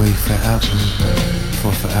make you wait forever,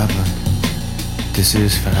 for forever. This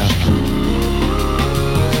is forever.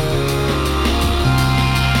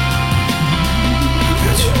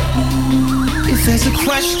 If there's a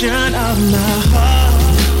question of my heart,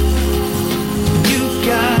 you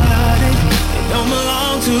got it. It don't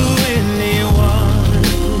belong to anyone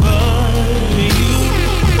but you.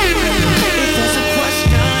 If there's a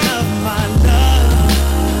question of my love,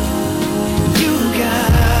 you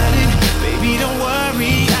got it. Baby, don't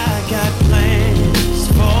worry, I got plans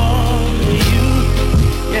for you.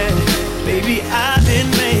 Yeah, baby, I've been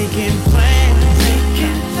making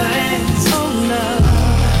plans, oh love.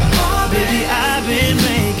 Baby, I've been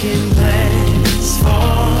making plans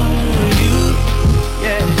for you.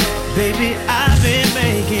 Yeah, baby, I've been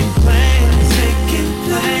making plans.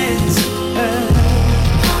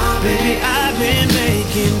 Baby, I've been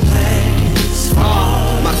making plans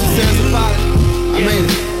for My success about it. I made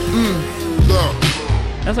it.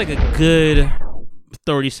 That's like a good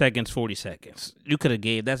 30 seconds, 40 seconds. You could have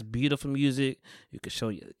gave. That's beautiful music. You could show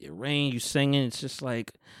your range. You singing. It's just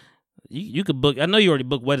like. You could book. I know you already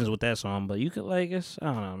booked weddings with that song, but you could I don't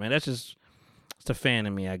know, man. That's just it's a fan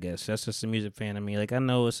of me, I guess. That's just a music fan of me. I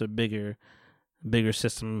know it's a bigger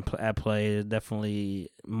system at play. There's definitely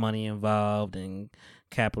money involved and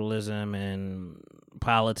capitalism and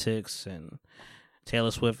politics and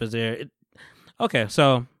Taylor Swift is there. Okay,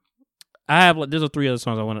 so there's 3 other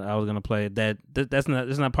songs I was gonna play that's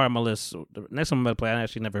not part of my list. The next one I'm gonna play I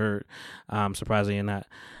actually never heard. Surprisingly enough,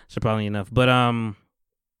 but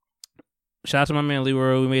shout out to my man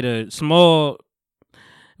Leroy. We made a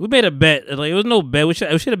bet. It was no bet. We should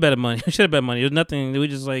have bet money. It was nothing. We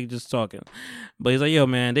just talking. But he's like, yo,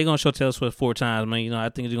 man, they gonna show Taylor Swift 4 times, man. I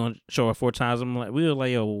think they're gonna show her 4 times. We were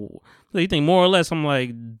like, yo, so you think more or less? I'm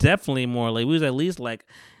like, definitely more. We was at least I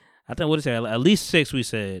think at least 6. We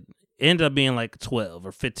said It ended up being like 12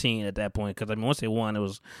 or 15 at that point. Because I mean, once they won, it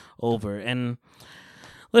was over. And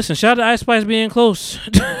listen, shout out to Ice Spice being close.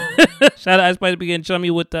 Shout out to Ice Spice being chummy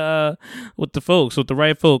with the folks, with the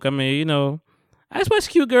right folk. I mean, you know, Ice Spice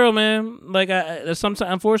cute girl, man. Like sometimes,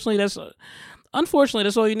 unfortunately, that's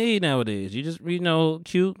all you need nowadays. You just, you know,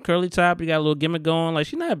 cute curly top. You got a little gimmick going. Like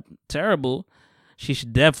she's not terrible. She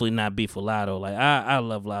should definitely not be for Lotto. Like I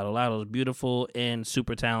love Lotto. Lotto's beautiful and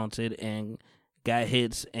super talented and got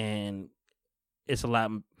hits, and it's a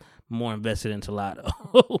lot more invested into Lotto.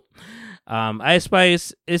 Ice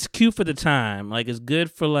Spice, it's cute for the time. Like it's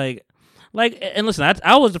good for like, and listen,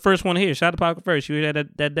 I was the first one here. Shout out to Pocket first. You heard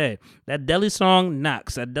that day. That Deli song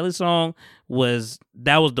knocks. That Deli song was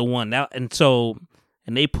the one.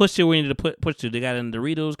 And they pushed it where you needed to push to. They got it in the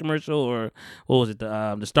Doritos commercial, or what was it,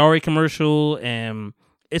 the Starry commercial, and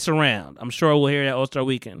it's around. I'm sure we'll hear that All-Star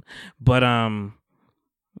Weekend. But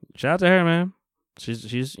shout out to her, man.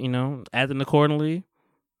 She's you know, acting accordingly,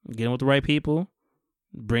 getting with the right people,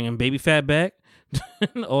 bringing Baby Fat back,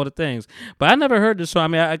 all the things. But I never heard this song. I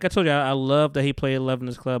mean, like I told you, I love that he played Love in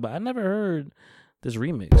This Club, but I never heard this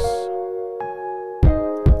remix.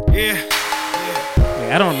 Yeah.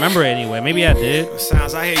 I don't remember it anyway. Maybe I did.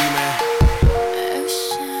 Sounds, I hear you, man.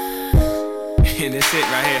 And that's it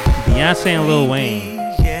right here. Beyonce and Lil Wayne.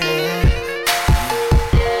 Yeah.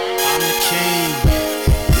 I'm the king.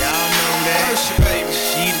 Y'all know that. Ursher, baby.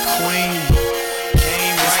 She the queen.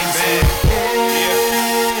 Came right back.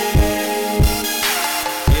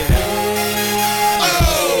 Yeah.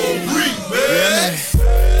 Oh, remix.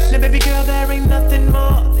 Now, baby girl, there ain't nothing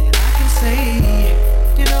more that I can say.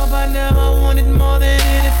 You know by now I want it more than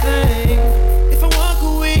anything. If I walk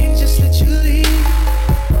away and just let you leave,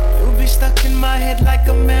 you'll be stuck in my head like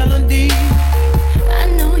a melody. I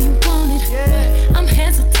know you want it, but I'm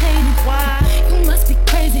hesitating. Why? You must be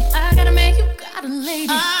crazy. I gotta make you got a lady.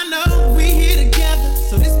 I know we here together,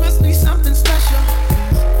 so this must be something special.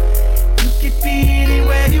 You could be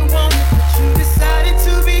anywhere you want, but you decided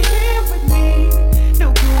to be here with me.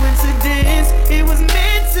 No coincidence, it was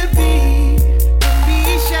meant to be.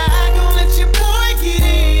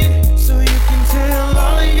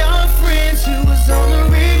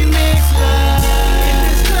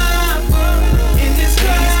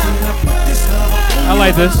 I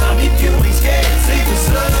like this.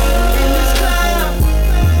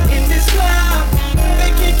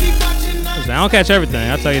 Listen, I don't catch everything.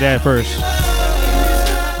 I'll tell you that first.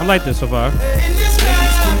 I like this so far.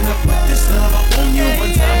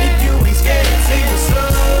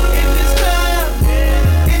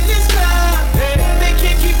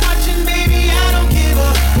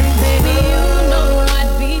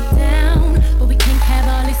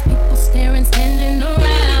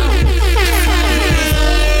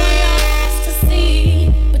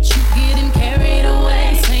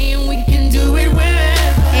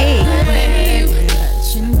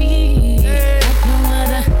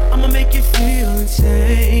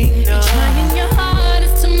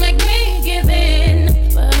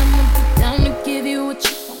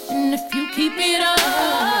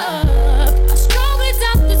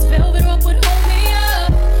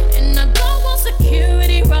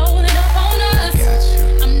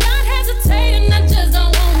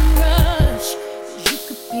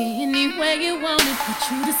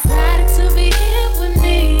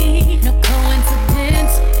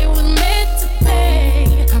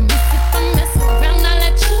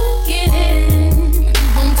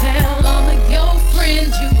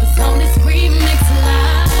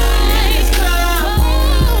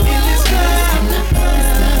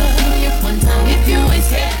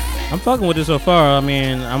 Fucking with this so far. I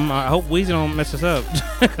mean, I hope Weezy don't mess this up.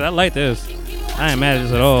 Cause I like this. I ain't mad at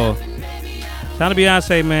this at all. Shout out to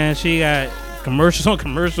Beyonce, man. She got commercials on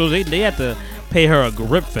commercials. They had to pay her a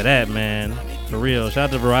grip for that, man. For real.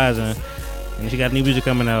 Shout out to Verizon. And she got new music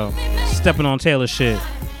coming out. Stepping on Taylor shit.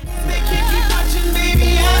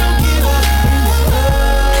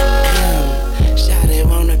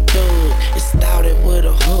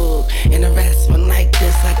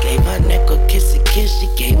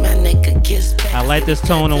 I like this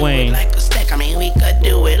tone of Wayne. I mean, we could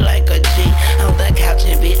do it like a G on the couch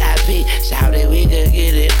in VIP. Shout it, we could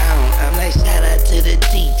get it on. I'm like, shout out to the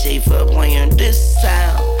DJ for playing this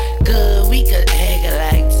sound. Good, we could act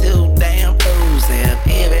like two damn fools. Have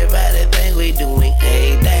everybody think we doing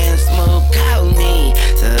a damn smooth. Call me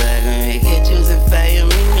so I can make it juice and fire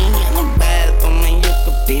me. In the bathroom, and you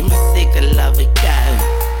could be my secret lover guy.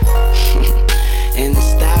 And it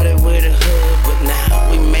started with a hood, but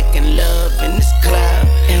now we making love in this club.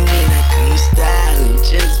 And we not gonna stop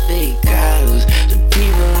just because the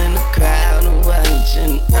people in the crowd are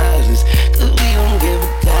watching us. Cause we don't give a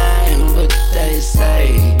damn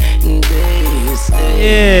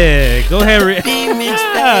Yeah, go ahead. Come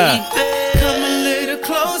a little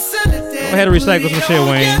closer today. Go ahead and recycle some shit,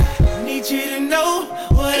 Wayne. Need you to know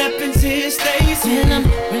what happens here stays here. When I'm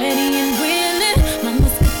ready and willing,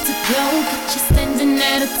 mama's good to go. But you're standing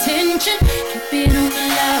at attention, keep it on the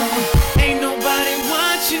low. Ain't nobody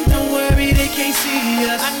watching, don't worry, they can't see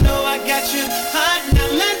us. I know I got you hot, now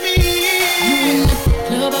let me You in the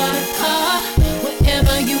club or the car,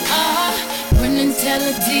 wherever you are, run and tell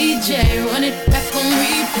a DJ, run it back on replay.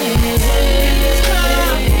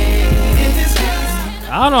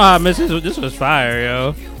 I don't know how I missed this. This was fire,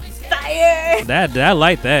 yo. Fire. I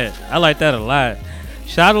like that. I like that a lot.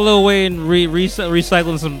 Shout out to Lil Wayne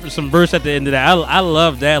recycling some verse at the end of that. I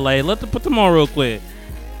love that. Like, put them on real quick.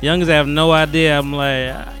 Youngers have no idea. I'm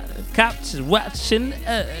like, cops is watching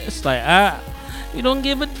us. Like, you don't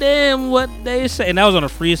give a damn what they say. And that was on a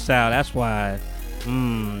freestyle. That's why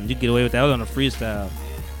you get away with that. That was on a freestyle.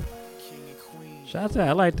 Shout out to that.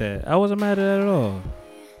 I like that. I wasn't mad at that at all.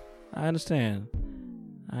 I understand.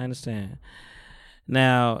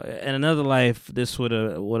 Now, in another life, this would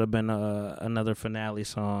have been another finale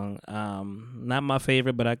song. Not my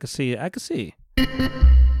favorite, but I could see it. I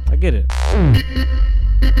get it.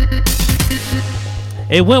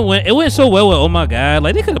 It went so well with Oh My God.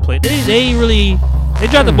 Like, they could have played. They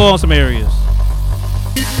dropped the ball in some areas.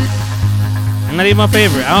 Not even my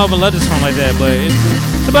favorite. I don't even love this song like that, but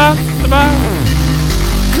it's about.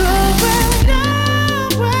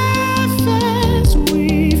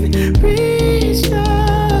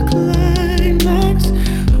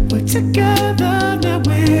 Together, now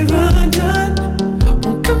we're undone.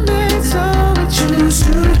 Won't commit, so we choose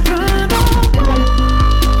to run away.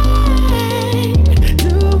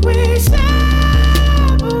 Do we separate?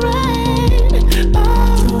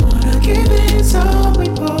 Oh, don't wanna give in, so we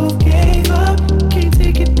both gave up. Can't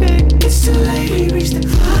take it back, it's too late. We reached the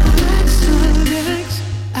climax.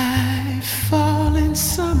 I've fallen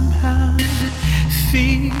somehow,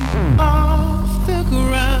 feet off the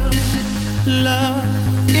ground. Love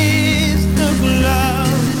is the glove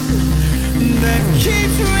that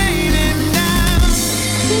keeps raining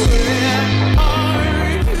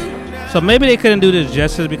down. So maybe they couldn't do this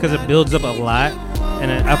justice because it builds up a lot,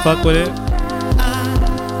 and I fuck with it.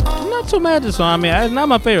 I'm not too mad at this song. I mean, it's not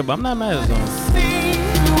my favorite, but I'm not mad at this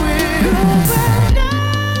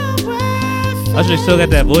song. I should still got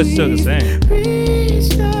that voice, still the same.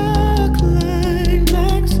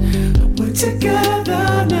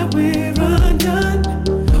 Together, now we're undone.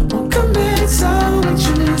 Won't commit, so we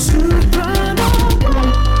choose to run away.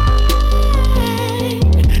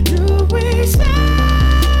 Do we separate?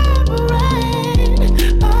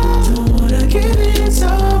 Oh, don't wanna give in, so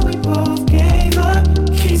we both gave up.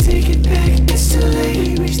 Can't take it back, it's too late.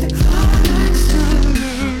 We reached the climax.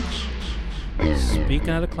 Speaking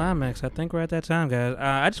of the climax, I think we're at that time, guys.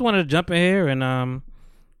 I just wanted to jump in here and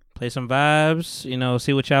play some vibes,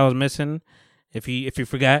 see what y'all was missing. If you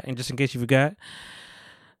forgot, and just in case you forgot.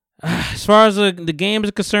 As far as the game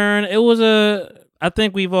is concerned, it was I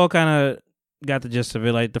think we've all kind of got the gist of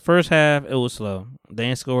it. Like, the first half, it was slow. They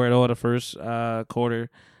ain't score at all the first quarter.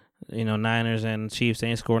 Niners and Chiefs, they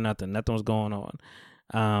ain't score nothing. Nothing was going on.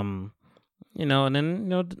 And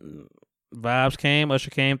then, vibes came.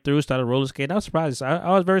 Usher came through, started roller skating. I was surprised.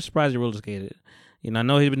 I was very surprised he roller skated. I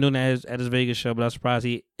know he's been doing that at his Vegas show, but I was surprised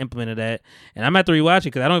he implemented that. And I'm at to rewatch it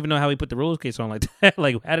because I don't even know how he put the roller skates on like that.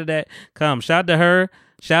 Like, how did that come? Shout out to her.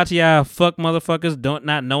 Shout out to y'all fuck motherfuckers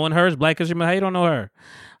not knowing her. It's Black History Month. How you don't know her?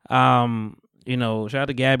 Shout out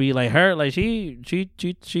to Gabby. Like, her, like, she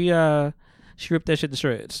ripped that shit to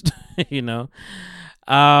shreds. And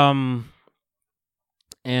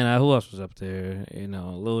who else was up there?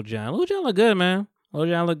 Lil Jon. Lil Jon look good, man. Lil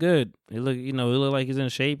Jon look good. He look like he's in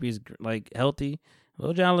shape. He's like healthy.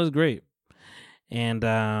 Lil Jon looks great. And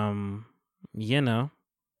Alicia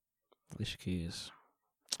Keys.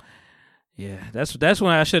 Yeah, that's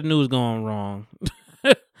when I should have knew was going wrong.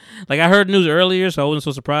 Like, I heard news earlier, so I wasn't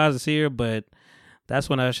so surprised to see her, but that's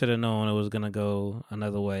when I should have known it was gonna go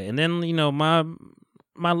another way. And then,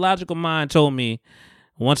 my logical mind told me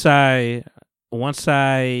once I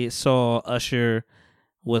saw Usher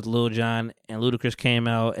with Lil Jon and Ludacris came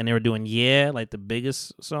out and they were doing like the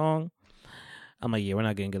biggest song, I'm like, yeah, we're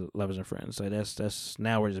not getting good lovers and friends. Like, that's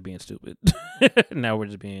now we're just being stupid. Now we're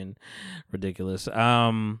just being ridiculous.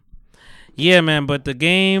 Yeah, man, but the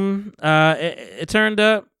game it turned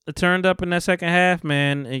up. It turned up in that second half,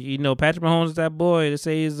 man. Patrick Mahomes is that boy. They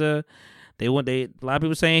say he's a lot of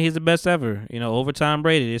people saying he's the best ever. Over Tom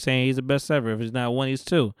Brady, they're saying he's the best ever. If he's not one, he's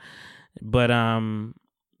two. But and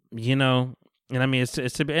I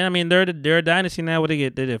mean, they're a dynasty now. What they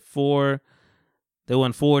did 4 They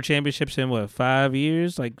won 4 championships in 5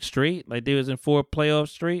 years, like straight. Like they was in 4 playoffs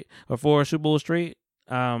straight or 4 Super Bowls straight.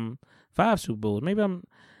 5 Super Bowls. Maybe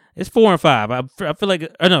it's 4 and 5. I feel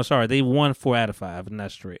like. Oh no, sorry. They won 4 out of 5, and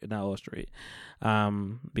not straight, not all straight.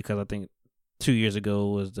 Because I think 2 years ago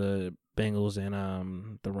was the Bengals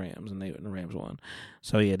and the Rams, and the Rams won.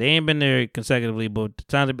 So yeah, they ain't been there consecutively, but the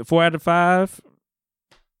times 4 out of 5.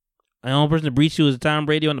 The only person to breach you is Tom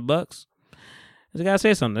Brady on the Bucks. You gotta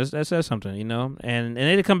say something. That says something, you know. And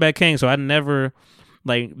they did come back king, so I never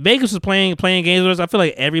like Vegas was playing games with us. I feel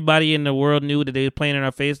like everybody in the world knew that they were playing in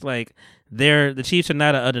our face. Like the Chiefs are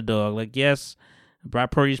not an underdog. Like yes,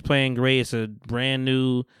 Brock Purdy's playing great. It's a brand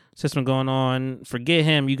new system going on. Forget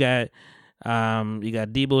him. You got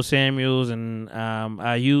Deebo Samuels and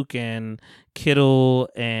Ayuk and Kittle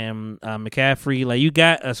and McCaffrey. Like you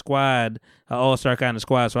got a squad, an all-star kind of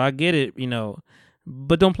squad. So I get it, you know.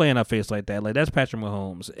 But don't play in our face like that. Like that's Patrick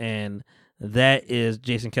Mahomes, and that is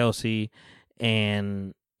Jason Kelsey,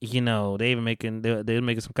 and you know they're making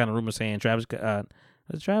some kind of rumor saying Travis. Is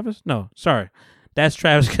it Travis? No, sorry, that's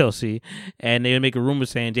Travis Kelsey, and they make a rumor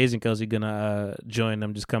saying Jason Kelsey gonna join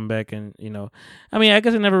them, just come back, and you know, I mean, I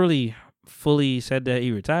guess I never really fully said that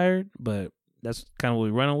he retired, but that's kind of what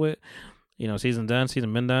we're running with. You know, season done,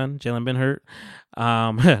 season been done. Jalen been hurt.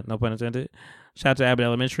 No pun intended. Shout out to Abbott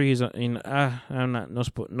Elementary. He's I'm not no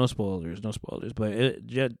spoilers, but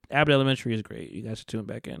Abbott Elementary is great. You guys should tune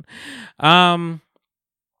back in.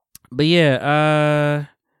 But yeah,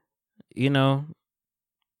 you know,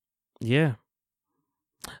 yeah.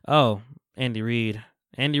 Oh, Andy Reid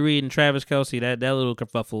and Travis Kelsey. That little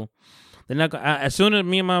kerfuffle. They're not gonna, as soon as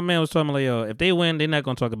me and my man was talking like, yo, if they win, they're not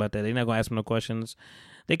gonna talk about that. They're not gonna ask me no questions.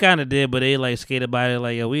 They kind of did, but they like skated by it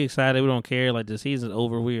like, yo, we excited. We don't care. Like the season's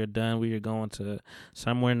over. We are done. We are going to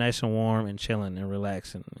somewhere nice and warm and chilling and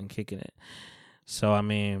relaxing and kicking it. So, I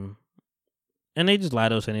mean, and they just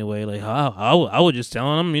lied to us anyway. Like, I was just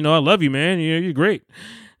telling them, you know, I love you, man. You're great.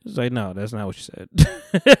 It's like, no, that's not what you said.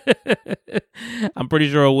 I'm pretty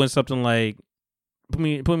sure it went something like, put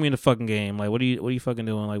me in the fucking game. Like, what are you fucking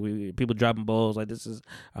doing? Like, people dropping balls. Like, this is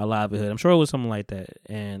our livelihood. I'm sure it was something like that.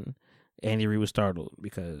 And Andy Reid was startled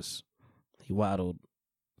because he waddled.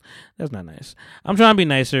 That's not nice. I'm trying to be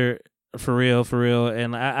nicer, for real,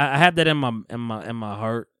 and I have that in my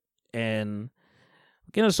heart, and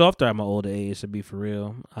getting softer at my older age, to be for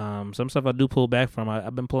real. Some stuff I do pull back from.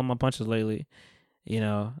 I've been pulling my punches lately, you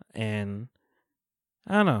know, and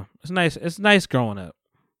I don't know. It's nice. It's nice growing up.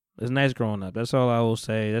 That's all I will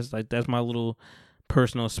say. That's my little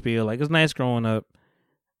personal spiel. Like it's nice growing up.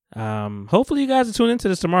 Hopefully you guys are tuning into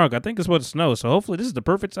this tomorrow. I think it's supposed to snow, so hopefully this is the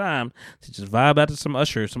perfect time to just vibe out to some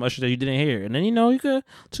Usher that you didn't hear, and then you know you could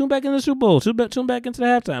tune back into the Super Bowl, tune back into the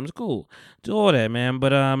halftime. It's cool, do all that, man.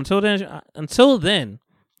 But until then,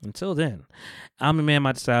 I'm your man,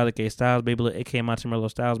 my style, aka Styles, baby, aka Monty Merlot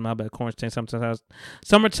Styles, my bad, quarantine, sometimes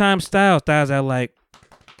summertime styles that like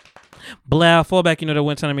blow, fall back. You know that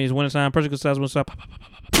wintertime means wintertime. Perfect styles, what's up?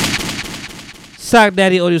 Sock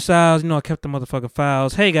Daddy Audio Styles, you know I kept the motherfucking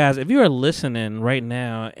files. Hey guys, if you are listening right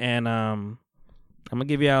now, and I'm gonna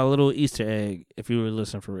give you a little Easter egg if you were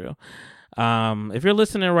listening for real. If you're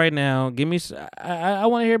listening right now, give me. I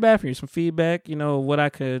want to hear back from you, some feedback. You know what I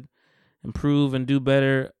could improve and do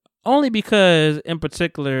better. Only because, in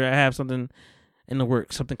particular, I have something in the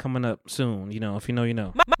works, something coming up soon. You know, if you know, you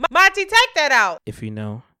know. Monty, take that out. If you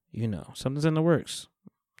know, you know. Something's in the works.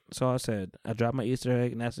 That's all I said. I dropped my Easter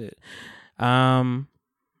egg, and that's it.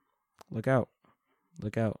 Look out.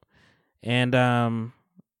 And,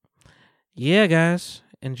 yeah, guys,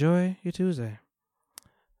 enjoy your Tuesday.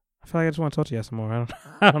 I feel like I just want to talk to you some more.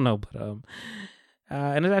 I don't know, but,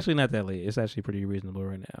 and it's actually not that late. It's actually pretty reasonable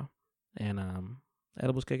right now. And,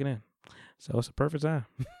 edible's kicking in. So it's a perfect time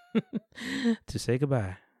to say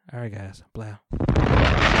goodbye. All right, guys. Blow.